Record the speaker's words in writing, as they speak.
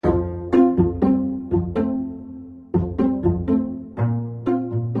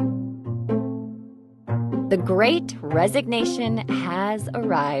The Great Resignation has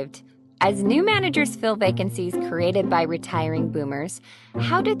arrived. As new managers fill vacancies created by retiring boomers,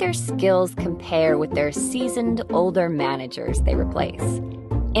 how do their skills compare with their seasoned older managers they replace?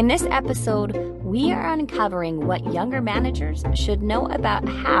 In this episode, we are uncovering what younger managers should know about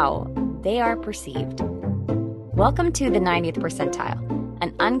how they are perceived. Welcome to the 90th Percentile,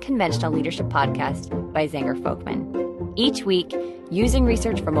 an unconventional leadership podcast by Zenger Folkman. Each week, using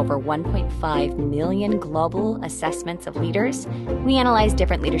research from over 1.5 million global assessments of leaders, we analyze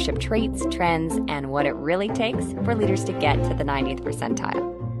different leadership traits, trends, and what it really takes for leaders to get to the 90th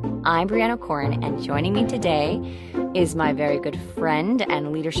percentile. I'm Brianna Corin, and joining me today is my very good friend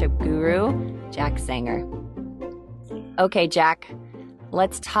and leadership guru, Jack Zenger. Okay, Jack,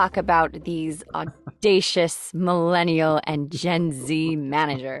 let's talk about these audacious millennial and Gen Z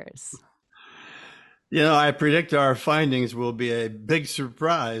managers. You know, I predict our findings will be a big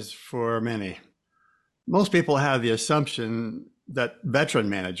surprise for many. Most people have the assumption that veteran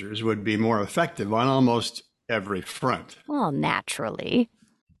managers would be more effective on almost every front. Well, naturally.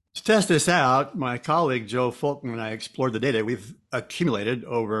 To test this out, my colleague Joe Folkman and I explored the data we've accumulated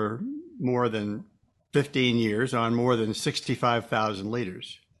over more than 15 years on more than 65,000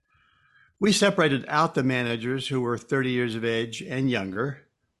 leaders. We separated out the managers who were 30 years of age and younger,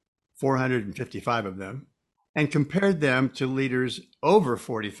 455 of them, and compared them to leaders over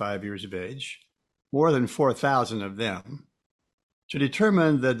 45 years of age, more than 4,000 of them, to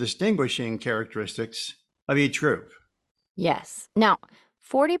determine the distinguishing characteristics of each group. Yes. Now,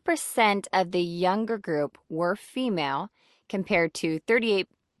 40% of the younger group were female compared to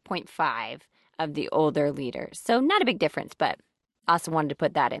 38.5% of the older leaders. So not a big difference, but also wanted to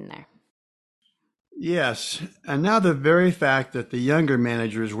put that in there. Yes, and now the very fact that the younger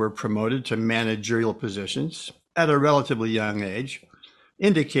managers were promoted to managerial positions at a relatively young age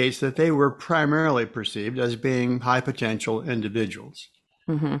indicates that they were primarily perceived as being high potential individuals.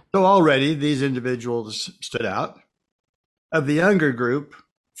 Mm-hmm. So already these individuals stood out. Of the younger group,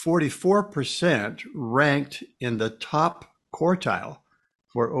 44% ranked in the top quartile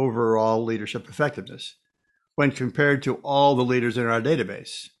for overall leadership effectiveness when compared to all the leaders in our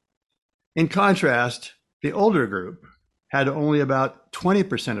database. In contrast, the older group had only about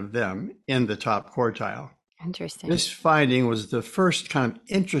 20% of them in the top quartile. Interesting. This finding was the first kind of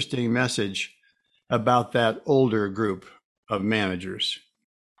interesting message about that older group of managers.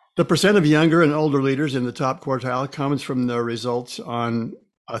 The percent of younger and older leaders in the top quartile comes from the results on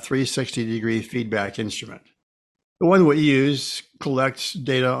a 360-degree feedback instrument. The one we use collects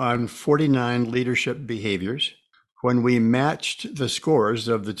data on 49 leadership behaviors. When we matched the scores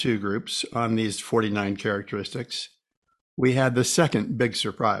of the two groups on these 49 characteristics, we had the second big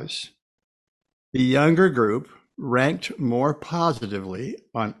surprise. The younger group ranked more positively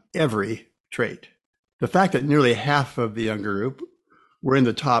on every trait. The fact that nearly half of the younger group were in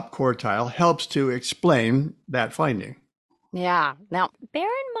the top quartile helps to explain that finding. Yeah. Now, bear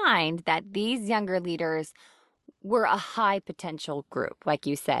in mind that these younger leaders were a high potential group, like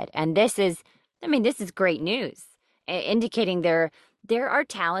you said. And this is great news, indicating there are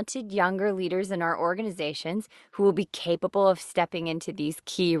talented younger leaders in our organizations who will be capable of stepping into these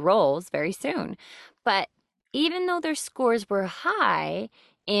key roles very soon. But even though their scores were high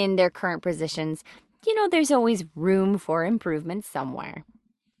in their current positions, there's always room for improvement somewhere.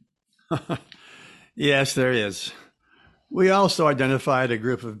 Yes, there is. We also identified a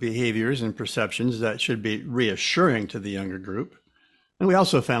group of behaviors and perceptions that should be reassuring to the younger group. And we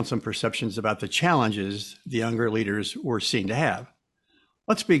also found some perceptions about the challenges the younger leaders were seen to have.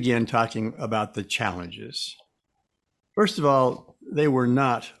 Let's begin talking about the challenges. First of all, they were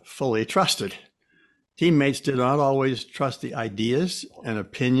not fully trusted. Teammates did not always trust the ideas and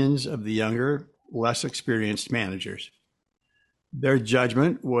opinions of the younger, less experienced managers. Their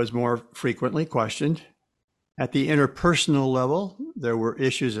judgment was more frequently questioned. At the interpersonal level, there were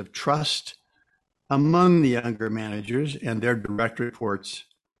issues of trust among the younger managers and their direct reports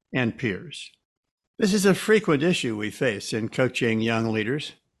and peers. This is a frequent issue we face in coaching young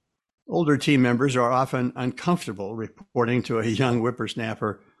leaders. Older team members are often uncomfortable reporting to a young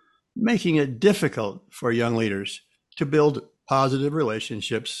whippersnapper, making it difficult for young leaders to build positive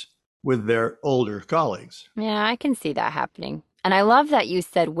relationships with their older colleagues. Yeah, I can see that happening. And I love that you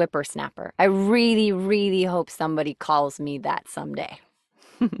said whippersnapper. I really, really hope somebody calls me that someday.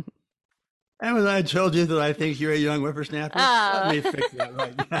 Haven't I told you that I think you're a young whippersnapper? Oh. Let me fix that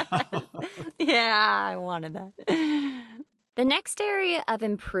right now. Yeah, I wanted that. The next area of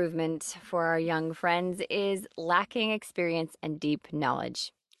improvement for our young friends is lacking experience and deep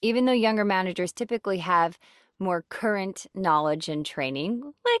knowledge. Even though younger managers typically have more current knowledge and training,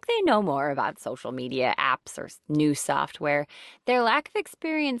 like they know more about social media, apps, or new software, their lack of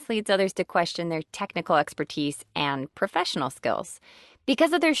experience leads others to question their technical expertise and professional skills.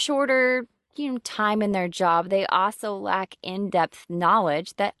 Because of their shorter time in their job, they also lack in-depth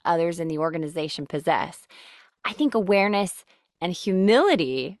knowledge that others in the organization possess. I think awareness and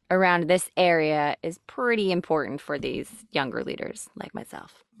humility around this area is pretty important for these younger leaders like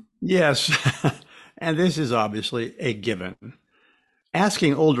myself. Yes, and this is obviously a given.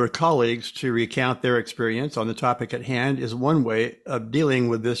 Asking older colleagues to recount their experience on the topic at hand is one way of dealing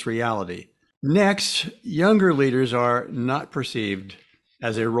with this reality. Next, younger leaders are not perceived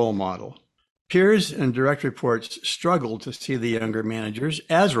as a role model. Peers and direct reports struggle to see the younger managers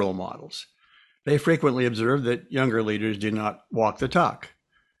as role models. They frequently observe that younger leaders do not walk the talk.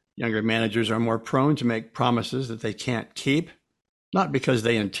 Younger managers are more prone to make promises that they can't keep, not because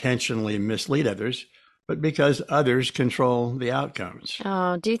they intentionally mislead others, but because others control the outcomes.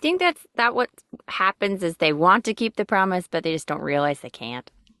 Oh, do you think that what happens is they want to keep the promise, but they just don't realize they can't?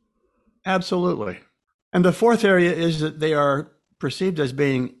 Absolutely. And the fourth area is that they are perceived as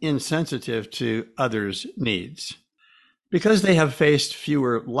being insensitive to others' needs. Because they have faced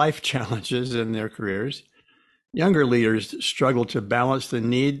fewer life challenges in their careers, younger leaders struggle to balance the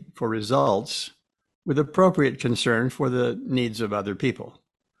need for results with appropriate concern for the needs of other people.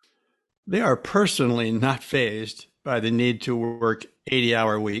 They are personally not fazed by the need to work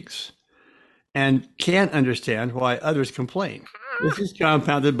 80-hour weeks and can't understand why others complain. This is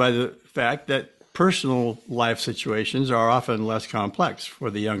compounded by the fact that personal life situations are often less complex for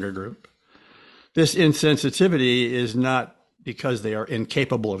the younger group. This insensitivity is not because they are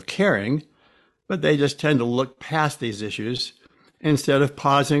incapable of caring, but they just tend to look past these issues instead of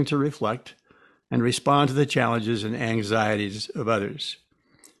pausing to reflect and respond to the challenges and anxieties of others.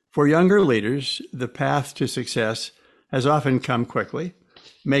 For younger leaders, the path to success has often come quickly,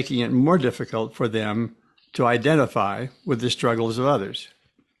 making it more difficult for them to identify with the struggles of others.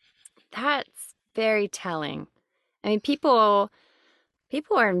 That's very telling. I mean, people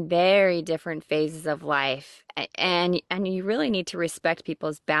are in very different phases of life, and you really need to respect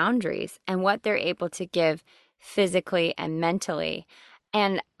people's boundaries and what they're able to give physically and mentally.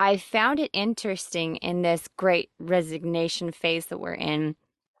 And I found it interesting in this great resignation phase that we're in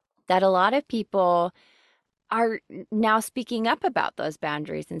that a lot of people are now speaking up about those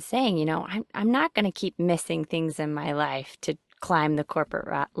boundaries and saying, I'm not going to keep missing things in my life to climb the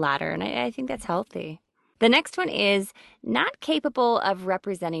corporate ladder. And I think that's healthy. The next one is not capable of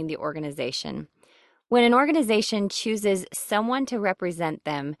representing the organization. When an organization chooses someone to represent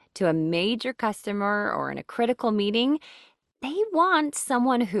them to a major customer or in a critical meeting, they want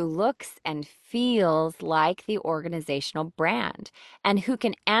someone who looks and feels like the organizational brand and who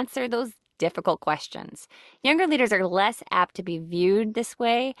can answer those difficult questions. Younger leaders are less apt to be viewed this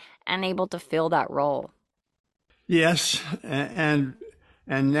way and able to fill that role. Yes, and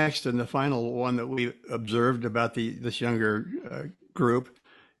next, and the final one that we observed about this younger group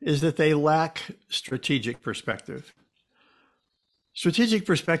is that they lack strategic perspective. Strategic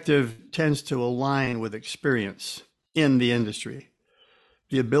perspective tends to align with experience in the industry.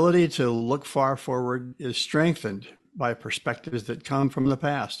 The ability to look far forward is strengthened by perspectives that come from the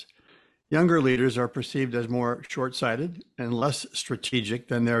past. Younger leaders are perceived as more short-sighted and less strategic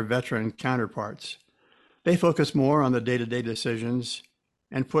than their veteran counterparts. They focus more on the day-to-day decisions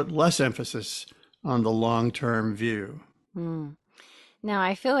and put less emphasis on the long-term view. Now,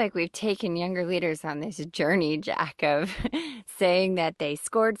 I feel like we've taken younger leaders on this journey, Jack, of saying that they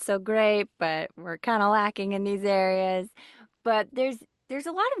scored so great, but we're kind of lacking in these areas. But there's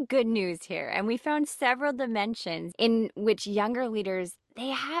a lot of good news here, and we found several dimensions in which younger leaders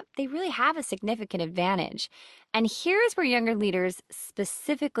they really have a significant advantage. And here's where younger leaders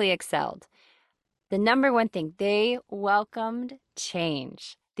specifically excelled. The number one thing, they welcomed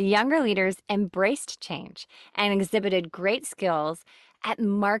change. The younger leaders embraced change and exhibited great skills at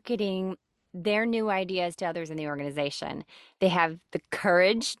marketing their new ideas to others in the organization. They have the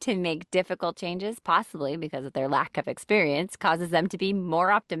courage to make difficult changes, possibly because of their lack of experience, causes them to be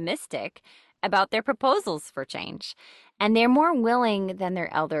more optimistic about their proposals for change. And they're more willing than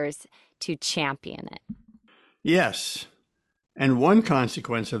their elders to champion it. Yes. And one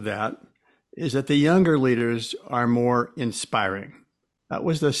consequence of that is that the younger leaders are more inspiring. That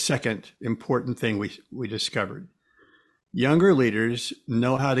was the second important thing we discovered. Younger leaders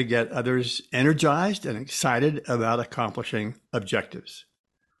know how to get others energized and excited about accomplishing objectives.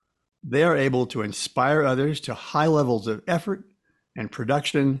 They are able to inspire others to high levels of effort and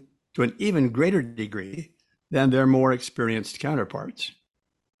production to an even greater degree than their more experienced counterparts.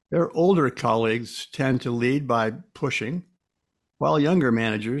 Their older colleagues tend to lead by pushing, while younger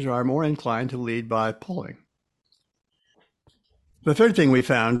managers are more inclined to lead by pulling. The third thing we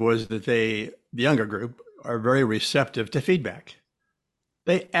found was that the younger group, are very receptive to feedback.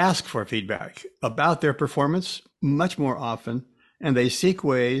 They ask for feedback about their performance much more often, and they seek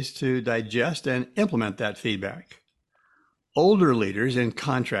ways to digest and implement that feedback. Older leaders, in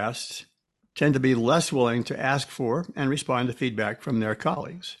contrast, tend to be less willing to ask for and respond to feedback from their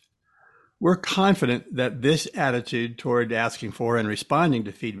colleagues. We're confident that this attitude toward asking for and responding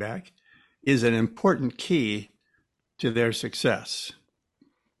to feedback is an important key to their success.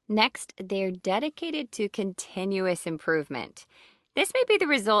 Next, they're dedicated to continuous improvement. This may be the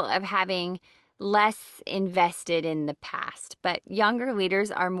result of having less invested in the past, but younger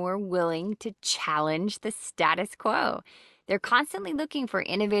leaders are more willing to challenge the status quo. They're constantly looking for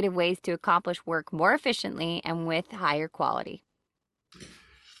innovative ways to accomplish work more efficiently and with higher quality.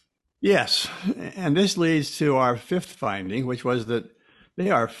 Yes, and this leads to our fifth finding, which was that they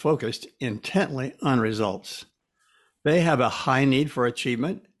are focused intently on results. They have a high need for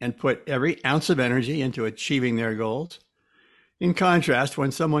achievement and put every ounce of energy into achieving their goals. In contrast,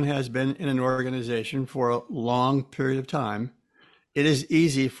 when someone has been in an organization for a long period of time, it is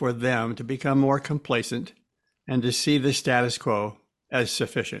easy for them to become more complacent and to see the status quo as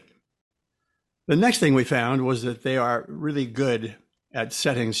sufficient. The next thing we found was that they are really good at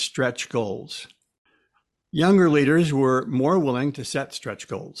setting stretch goals. Younger leaders were more willing to set stretch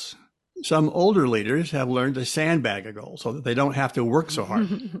goals. Some older leaders have learned to sandbag a goal so that they don't have to work so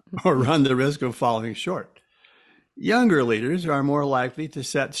hard or run the risk of falling short. Younger leaders are more likely to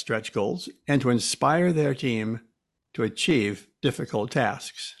set stretch goals and to inspire their team to achieve difficult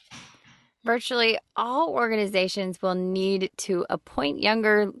tasks. Virtually all organizations will need to appoint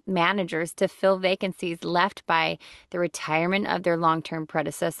younger managers to fill vacancies left by the retirement of their long-term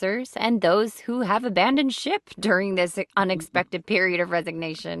predecessors and those who have abandoned ship during this unexpected period of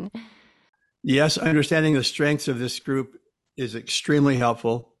resignation. Yes, understanding the strengths of this group is extremely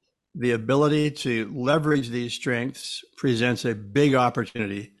helpful. The ability to leverage these strengths presents a big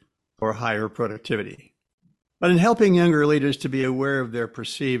opportunity for higher productivity. But in helping younger leaders to be aware of their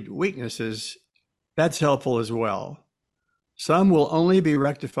perceived weaknesses, that's helpful as well. Some will only be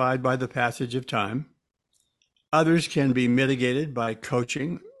rectified by the passage of time. Others can be mitigated by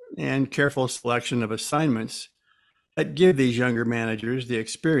coaching and careful selection of assignments that give these younger managers the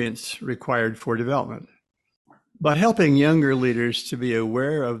experience required for development. But helping younger leaders to be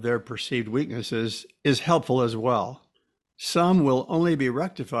aware of their perceived weaknesses is helpful as well. Some will only be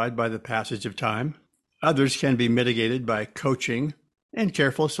rectified by the passage of time. Others can be mitigated by coaching and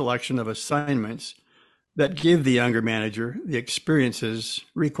careful selection of assignments that give the younger manager the experiences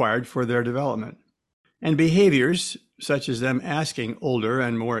required for their development. And behaviors, such as them asking older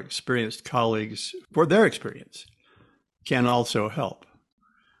and more experienced colleagues for their experience, can also help.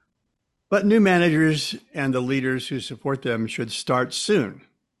 But new managers and the leaders who support them should start soon.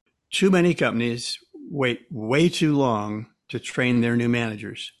 Too many companies wait way too long to train their new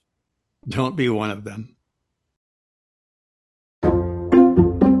managers. Don't be one of them.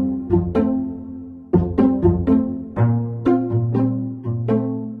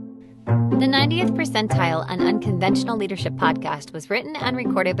 The 90th Percentile, an unconventional leadership podcast, was written and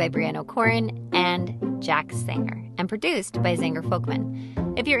recorded by Brianne O'Corin and Jack Sanger, and produced by Zenger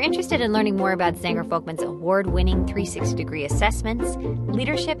Folkman. If you're interested in learning more about Zenger Folkman's award-winning 360-degree assessments,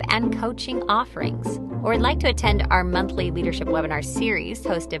 leadership and coaching offerings, or would like to attend our monthly leadership webinar series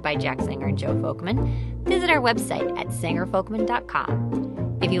hosted by Jack Sanger and Joe Folkman, visit our website at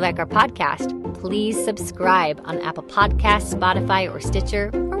zengerfolkman.com. If you like our podcast, please subscribe on Apple Podcasts, Spotify, or Stitcher,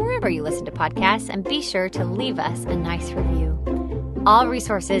 or wherever you listen to podcasts, and be sure to leave us a nice review. All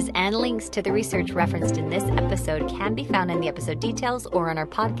resources and links to the research referenced in this episode can be found in the episode details or on our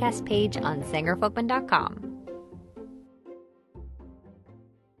podcast page on zengerfolkman.com.